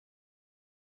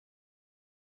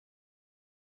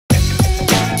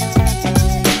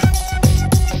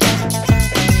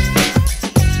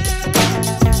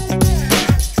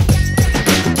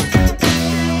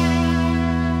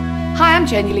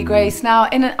Janey Grace. Now,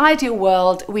 in an ideal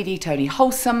world, we'd eat only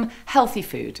wholesome, healthy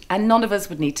food, and none of us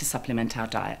would need to supplement our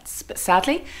diets. But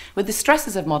sadly, with the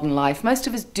stresses of modern life, most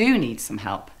of us do need some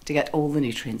help to get all the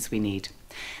nutrients we need.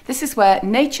 This is where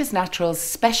Nature's Natural's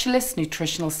specialist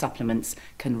nutritional supplements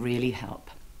can really help.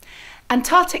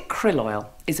 Antarctic Krill Oil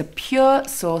is a pure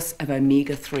source of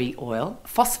omega-3 oil,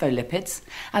 phospholipids,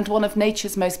 and one of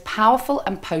nature's most powerful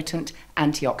and potent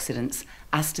antioxidants,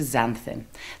 astaxanthin.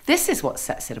 This is what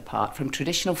sets it apart from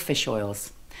traditional fish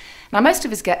oils. Now, most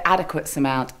of us get adequate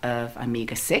amount of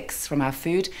omega-6 from our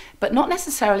food, but not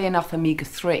necessarily enough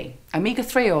omega-3.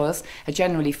 Omega-3 oils are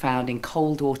generally found in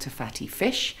cold water fatty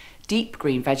fish, deep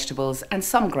green vegetables, and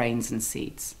some grains and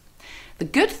seeds. The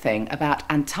good thing about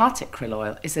Antarctic krill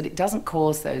oil is that it doesn't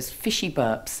cause those fishy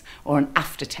burps or an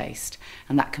aftertaste,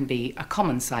 and that can be a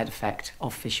common side effect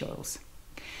of fish oils.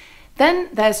 Then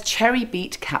there's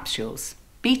CherryBeet capsules.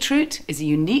 Beetroot is a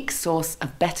unique source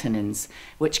of bettanins,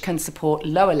 which can support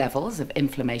lower levels of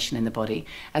inflammation in the body,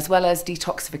 as well as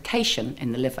detoxification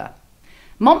in the liver.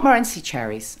 Montmorency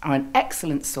cherries are an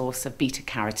excellent source of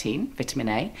beta-carotene, vitamin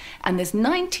A, and there's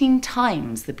 19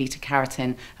 times the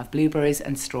beta-carotene of blueberries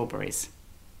and strawberries.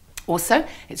 Also,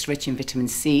 it's rich in vitamin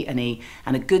C and E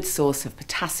and a good source of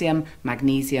potassium,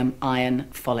 magnesium, iron,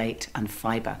 folate and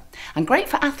fibre. And great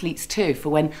for athletes too, for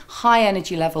when high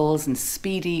energy levels and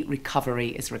speedy recovery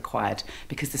is required,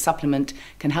 because the supplement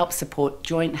can help support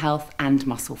joint health and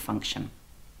muscle function.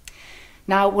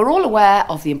 Now, we're all aware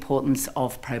of the importance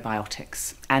of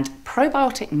probiotics, and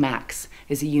Probiotic Max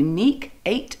is a unique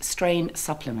 8-strain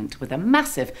supplement with a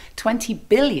massive 20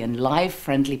 billion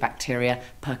live-friendly bacteria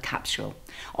per capsule,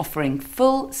 offering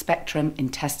full-spectrum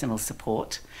intestinal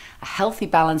support, a healthy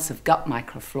balance of gut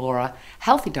microflora,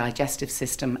 healthy digestive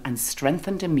system, and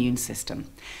strengthened immune system.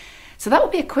 So that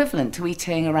would be equivalent to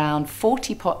eating around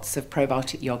 40 pots of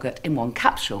probiotic yogurt in one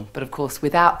capsule, but of course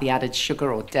without the added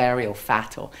sugar or dairy or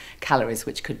fat or calories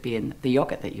which could be in the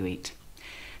yogurt that you eat.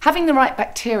 Having the right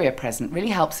bacteria present really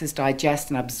helps us digest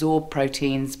and absorb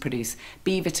proteins, produce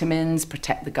B vitamins,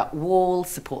 protect the gut wall,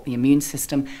 support the immune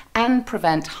system, and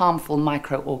prevent harmful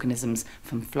microorganisms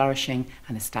from flourishing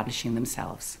and establishing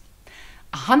themselves.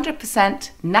 100%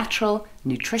 natural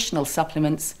nutritional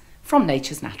supplements from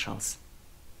Nature's Naturals.